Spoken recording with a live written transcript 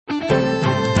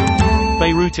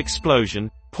Beirut explosion,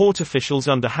 port officials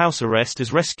under house arrest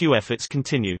as rescue efforts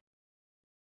continue.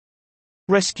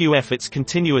 Rescue efforts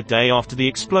continue a day after the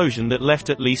explosion that left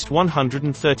at least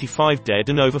 135 dead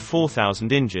and over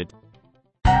 4,000 injured.